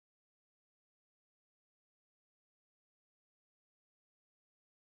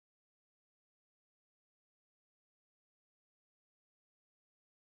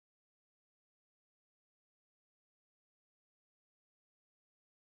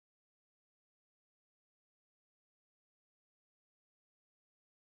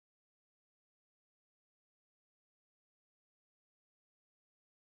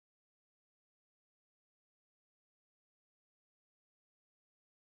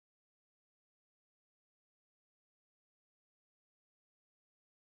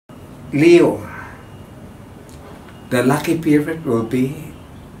Leo, the lucky period will be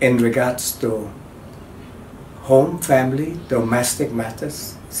in regards to home, family, domestic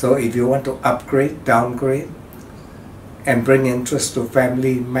matters. So if you want to upgrade, downgrade, and bring interest to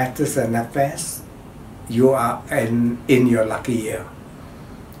family matters and affairs, you are in your lucky year.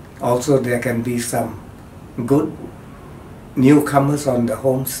 Also, there can be some good newcomers on the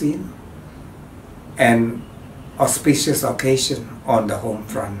home scene and auspicious occasion on the home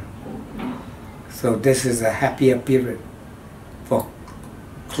front. So this is a happier period for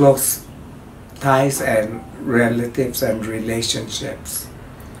close ties and relatives and relationships.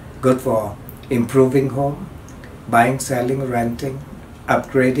 Good for improving home, buying, selling, renting,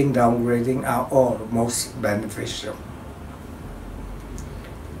 upgrading, downgrading are all most beneficial.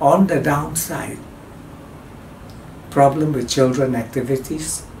 On the downside, problem with children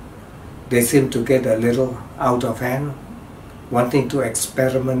activities. They seem to get a little out of hand, wanting to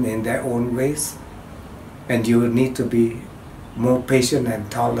experiment in their own ways, and you need to be more patient and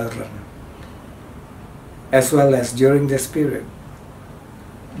tolerant. As well as during this period,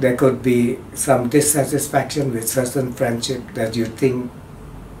 there could be some dissatisfaction with certain friendship that you think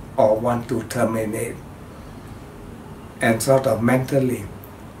or want to terminate. And sort of mentally,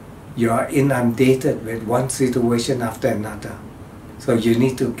 you are inundated with one situation after another. So you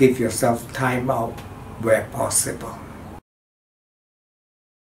need to give yourself time out where possible.